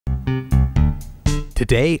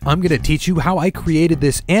Today, I'm going to teach you how I created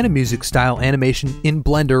this Animusic style animation in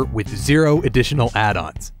Blender with 0 additional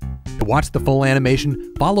add-ons. To watch the full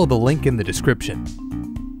animation, follow the link in the description.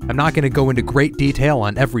 I'm not going to go into great detail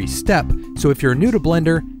on every step, so if you're new to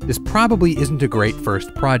Blender, this probably isn't a great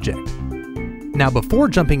first project. Now before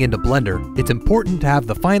jumping into Blender, it's important to have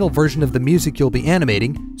the final version of the music you'll be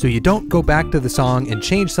animating so you don't go back to the song and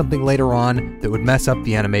change something later on that would mess up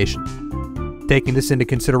the animation. Taking this into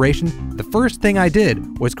consideration, the first thing I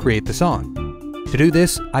did was create the song. To do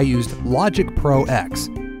this, I used Logic Pro X,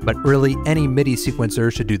 but really any MIDI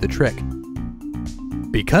sequencer should do the trick.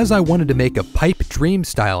 Because I wanted to make a pipe dream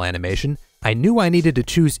style animation, I knew I needed to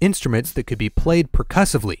choose instruments that could be played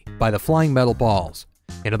percussively by the flying metal balls.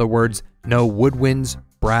 In other words, no woodwinds,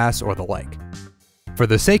 brass, or the like. For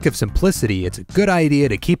the sake of simplicity, it's a good idea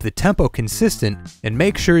to keep the tempo consistent and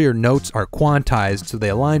make sure your notes are quantized so they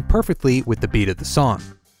align perfectly with the beat of the song.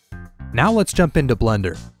 Now let's jump into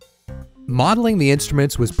Blender. Modeling the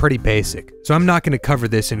instruments was pretty basic, so I'm not going to cover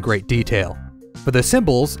this in great detail. For the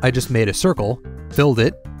cymbals, I just made a circle, filled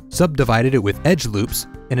it, subdivided it with edge loops,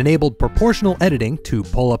 and enabled proportional editing to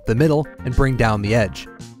pull up the middle and bring down the edge.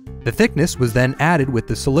 The thickness was then added with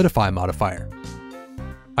the solidify modifier.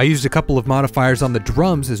 I used a couple of modifiers on the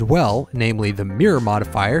drums as well, namely the mirror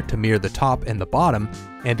modifier to mirror the top and the bottom,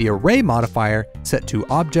 and the array modifier set to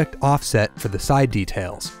object offset for the side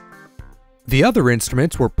details. The other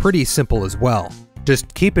instruments were pretty simple as well.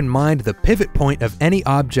 Just keep in mind the pivot point of any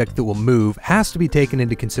object that will move has to be taken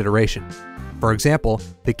into consideration. For example,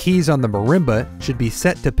 the keys on the marimba should be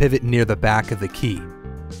set to pivot near the back of the key.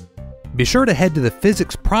 Be sure to head to the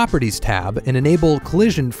Physics Properties tab and enable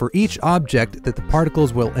collision for each object that the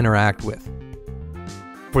particles will interact with.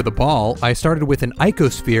 For the ball, I started with an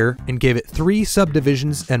icosphere and gave it 3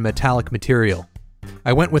 subdivisions and metallic material.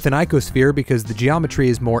 I went with an icosphere because the geometry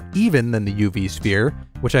is more even than the UV sphere,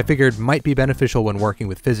 which I figured might be beneficial when working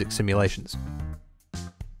with physics simulations.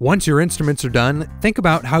 Once your instruments are done, think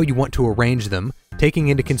about how you want to arrange them, taking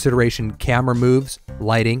into consideration camera moves,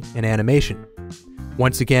 lighting, and animation.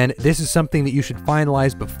 Once again, this is something that you should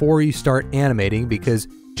finalize before you start animating because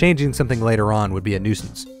changing something later on would be a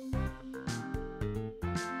nuisance.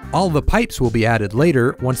 All the pipes will be added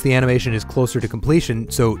later once the animation is closer to completion,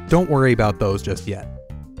 so don't worry about those just yet.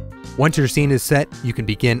 Once your scene is set, you can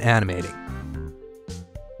begin animating.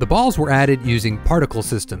 The balls were added using particle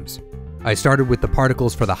systems. I started with the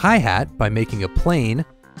particles for the hi-hat by making a plane,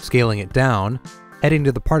 scaling it down, heading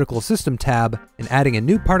to the Particle System tab, and adding a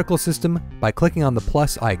new particle system by clicking on the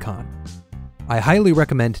plus icon. I highly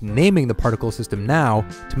recommend naming the particle system now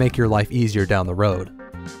to make your life easier down the road.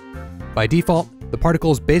 By default, the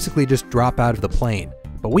particles basically just drop out of the plane,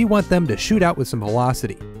 but we want them to shoot out with some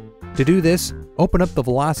velocity. To do this, open up the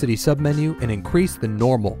Velocity submenu and increase the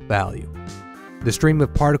normal value. The stream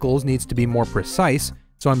of particles needs to be more precise,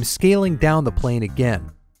 so I'm scaling down the plane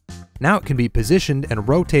again. Now it can be positioned and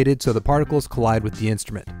rotated so the particles collide with the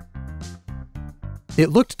instrument. It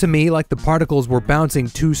looked to me like the particles were bouncing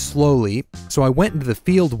too slowly, so I went into the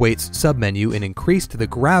Field Weights submenu and increased the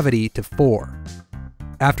gravity to 4.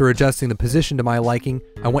 After adjusting the position to my liking,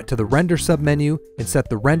 I went to the Render submenu and set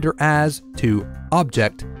the Render As to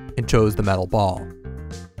Object and chose the metal ball.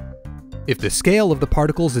 If the scale of the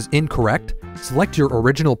particles is incorrect, select your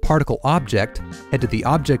original particle object, head to the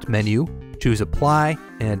Object menu, choose Apply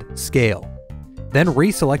and Scale. Then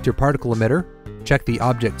reselect your particle emitter, check the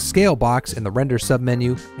Object Scale box in the Render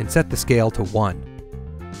submenu, and set the scale to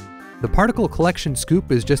 1. The particle collection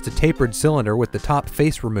scoop is just a tapered cylinder with the top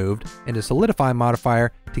face removed and a solidify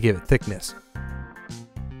modifier to give it thickness.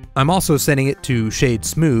 I'm also setting it to Shade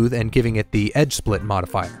Smooth and giving it the Edge Split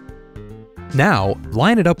modifier. Now,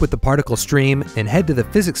 line it up with the particle stream and head to the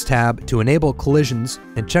Physics tab to enable collisions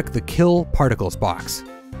and check the Kill Particles box.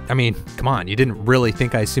 I mean, come on, you didn't really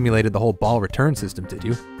think I simulated the whole ball return system, did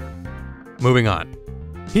you? Moving on.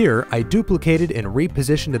 Here, I duplicated and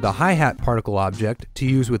repositioned the hi-hat particle object to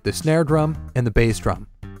use with the snare drum and the bass drum.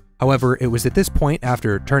 However, it was at this point,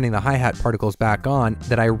 after turning the hi-hat particles back on,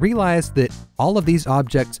 that I realized that all of these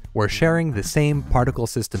objects were sharing the same particle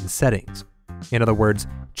system settings. In other words,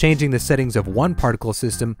 changing the settings of one particle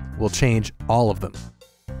system will change all of them.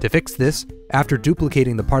 To fix this, after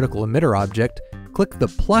duplicating the particle emitter object, click the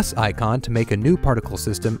plus icon to make a new particle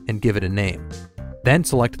system and give it a name. Then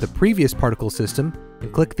select the previous particle system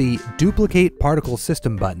and click the Duplicate Particle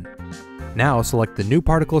System button. Now select the new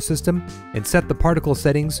particle system and set the particle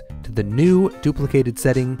settings to the new duplicated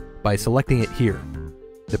setting by selecting it here.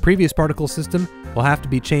 The previous particle system will have to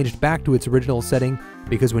be changed back to its original setting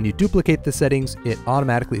because when you duplicate the settings, it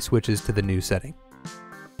automatically switches to the new setting.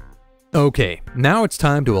 Okay, now it's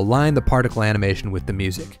time to align the particle animation with the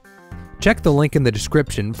music. Check the link in the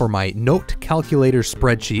description for my note calculator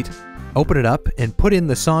spreadsheet. Open it up and put in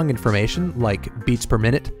the song information like beats per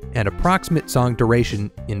minute and approximate song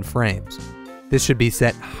duration in frames. This should be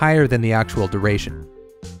set higher than the actual duration.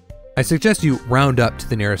 I suggest you round up to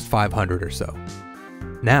the nearest 500 or so.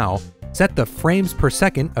 Now, set the frames per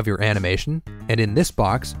second of your animation, and in this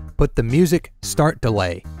box, put the music start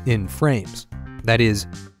delay in frames. That is,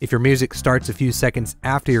 if your music starts a few seconds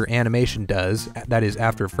after your animation does, that is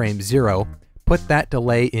after frame 0, put that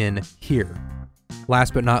delay in here.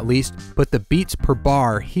 Last but not least, put the beats per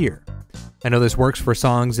bar here. I know this works for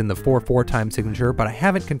songs in the 4/4 time signature, but I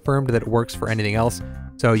haven't confirmed that it works for anything else,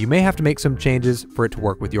 so you may have to make some changes for it to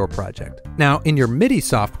work with your project. Now, in your MIDI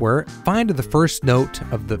software, find the first note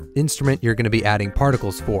of the instrument you're going to be adding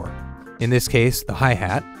particles for. In this case, the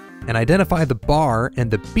hi-hat, and identify the bar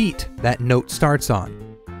and the beat that note starts on.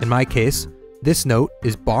 In my case, this note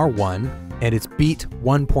is bar 1, and it's beat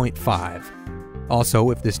 1.5.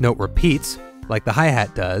 Also, if this note repeats, like the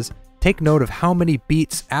hi-hat does, take note of how many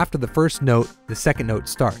beats after the first note the second note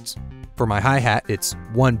starts. For my hi-hat, it's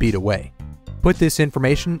 1 beat away. Put this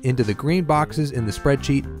information into the green boxes in the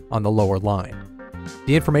spreadsheet on the lower line.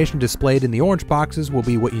 The information displayed in the orange boxes will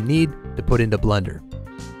be what you need to put into Blender.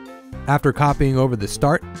 After copying over the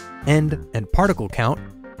start, end, and particle count,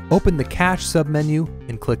 open the cache submenu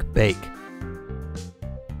and click Bake.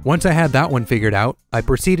 Once I had that one figured out, I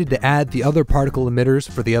proceeded to add the other particle emitters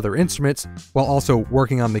for the other instruments while also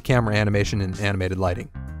working on the camera animation and animated lighting.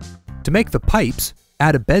 To make the pipes,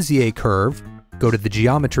 add a Bezier curve, go to the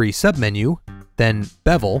Geometry submenu, then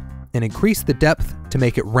Bevel, and increase the depth to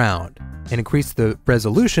make it round, and increase the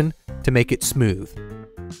resolution to make it smooth.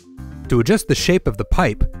 To adjust the shape of the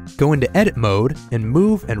pipe, go into Edit mode and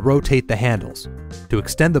move and rotate the handles. To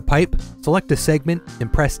extend the pipe, select a segment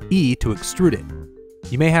and press E to extrude it.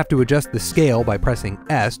 You may have to adjust the scale by pressing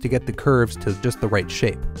S to get the curves to just the right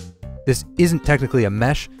shape. This isn't technically a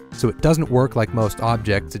mesh, so it doesn't work like most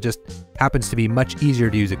objects, it just happens to be much easier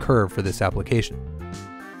to use a curve for this application.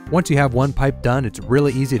 Once you have one pipe done, it's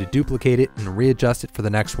really easy to duplicate it and readjust it for the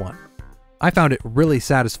next one. I found it really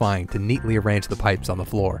satisfying to neatly arrange the pipes on the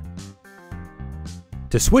floor.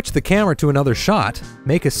 To switch the camera to another shot,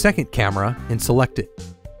 make a second camera and select it.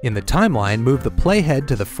 In the timeline, move the playhead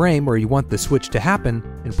to the frame where you want the switch to happen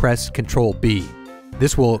and press Ctrl B.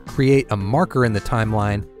 This will create a marker in the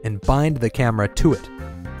timeline and bind the camera to it.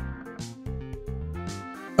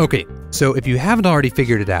 Okay, so if you haven't already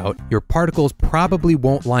figured it out, your particles probably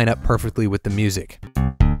won't line up perfectly with the music.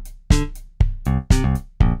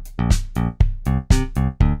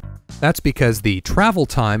 That's because the travel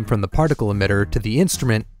time from the particle emitter to the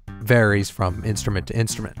instrument varies from instrument to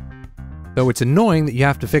instrument. Though it's annoying that you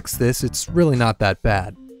have to fix this, it's really not that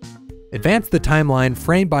bad. Advance the timeline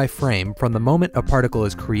frame by frame from the moment a particle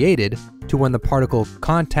is created to when the particle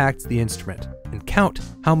contacts the instrument, and count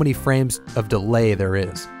how many frames of delay there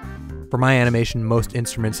is. For my animation, most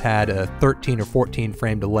instruments had a 13 or 14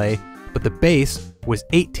 frame delay, but the bass was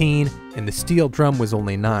 18 and the steel drum was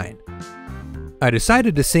only 9. I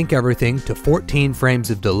decided to sync everything to 14 frames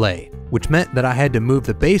of delay, which meant that I had to move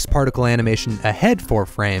the bass particle animation ahead 4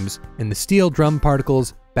 frames and the steel drum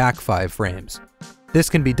particles back 5 frames. This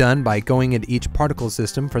can be done by going into each particle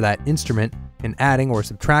system for that instrument and adding or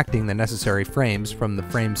subtracting the necessary frames from the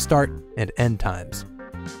frame start and end times.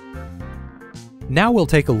 Now we'll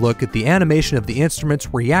take a look at the animation of the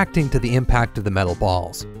instruments reacting to the impact of the metal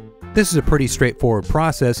balls. This is a pretty straightforward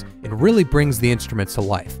process and really brings the instruments to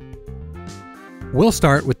life. We'll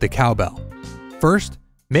start with the cowbell. First,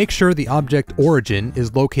 make sure the object origin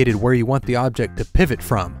is located where you want the object to pivot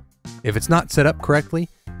from. If it's not set up correctly,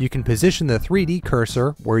 you can position the 3D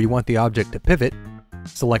cursor where you want the object to pivot,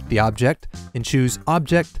 select the object, and choose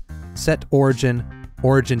Object, Set Origin,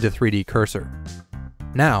 Origin to 3D Cursor.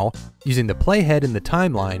 Now, using the playhead in the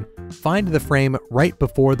timeline, find the frame right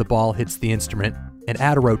before the ball hits the instrument and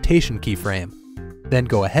add a rotation keyframe. Then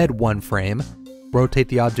go ahead 1 frame, rotate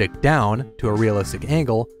the object down to a realistic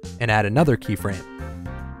angle, and add another keyframe.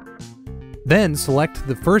 Then select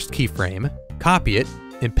the first keyframe, copy it,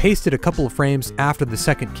 and paste it a couple of frames after the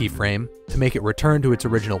second keyframe to make it return to its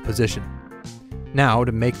original position. Now,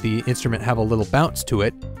 to make the instrument have a little bounce to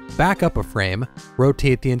it, back up a frame,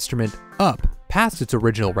 rotate the instrument up past its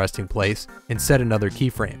original resting place, and set another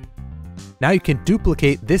keyframe. Now you can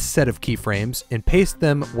duplicate this set of keyframes and paste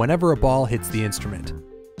them whenever a ball hits the instrument.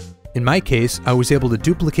 In my case, I was able to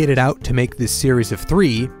duplicate it out to make this series of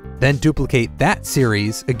 3, then duplicate that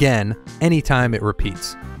series again anytime it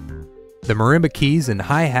repeats. The marimba keys and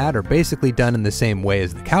hi-hat are basically done in the same way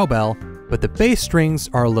as the cowbell, but the base strings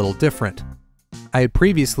are a little different. I had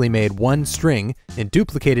previously made one string and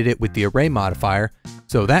duplicated it with the array modifier,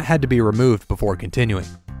 so that had to be removed before continuing.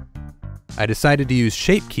 I decided to use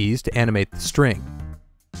shape keys to animate the string.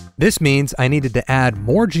 This means I needed to add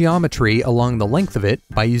more geometry along the length of it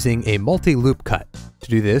by using a multi-loop cut. To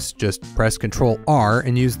do this, just press Ctrl R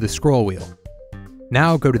and use the scroll wheel.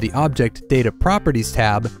 Now go to the Object Data Properties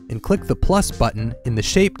tab and click the plus button in the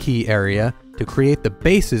Shape Key area to create the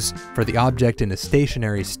basis for the object in a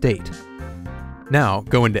stationary state. Now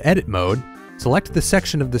go into Edit mode, select the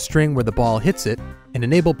section of the string where the ball hits it, and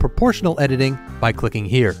enable proportional editing by clicking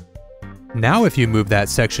here. Now if you move that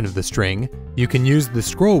section of the string, you can use the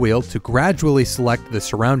scroll wheel to gradually select the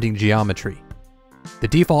surrounding geometry. The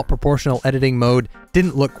default proportional editing mode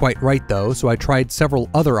didn't look quite right though, so I tried several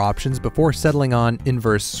other options before settling on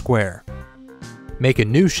inverse square. Make a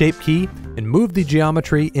new shape key and move the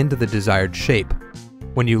geometry into the desired shape.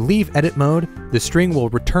 When you leave edit mode, the string will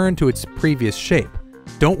return to its previous shape.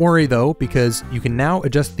 Don't worry though, because you can now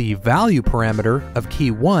adjust the value parameter of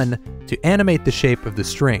key 1 to animate the shape of the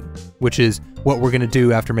string, which is what we're going to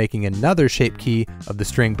do after making another shape key of the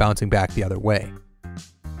string bouncing back the other way.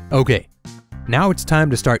 Okay, now it's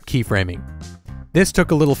time to start keyframing. This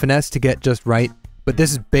took a little finesse to get just right, but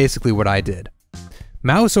this is basically what I did.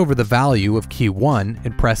 Mouse over the value of key 1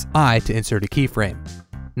 and press I to insert a keyframe.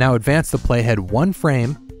 Now advance the playhead one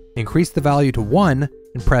frame, increase the value to 1,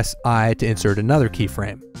 and press I to insert another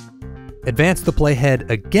keyframe. Advance the playhead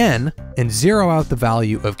again and zero out the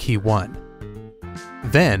value of key 1.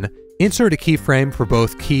 Then, insert a keyframe for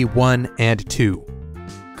both key 1 and 2.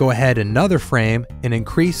 Go ahead another frame and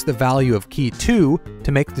increase the value of key 2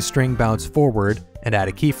 to make the string bounce forward and add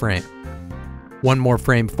a keyframe. One more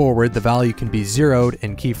frame forward, the value can be zeroed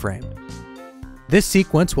and keyframed. This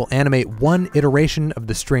sequence will animate one iteration of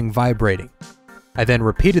the string vibrating. I then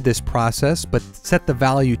repeated this process but set the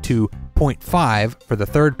value to 0.5 for the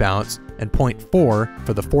third bounce and 0.4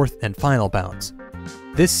 for the fourth and final bounce.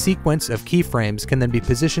 This sequence of keyframes can then be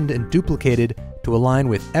positioned and duplicated to align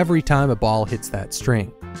with every time a ball hits that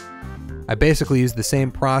string. I basically used the same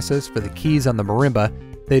process for the keys on the marimba,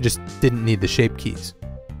 they just didn't need the shape keys.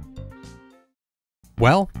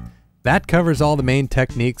 Well, that covers all the main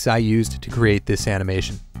techniques I used to create this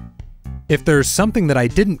animation. If there's something that I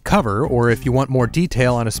didn't cover, or if you want more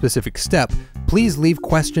detail on a specific step, please leave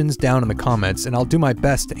questions down in the comments and I'll do my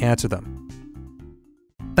best to answer them.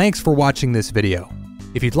 Thanks for watching this video.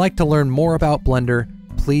 If you'd like to learn more about Blender,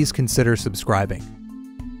 please consider subscribing.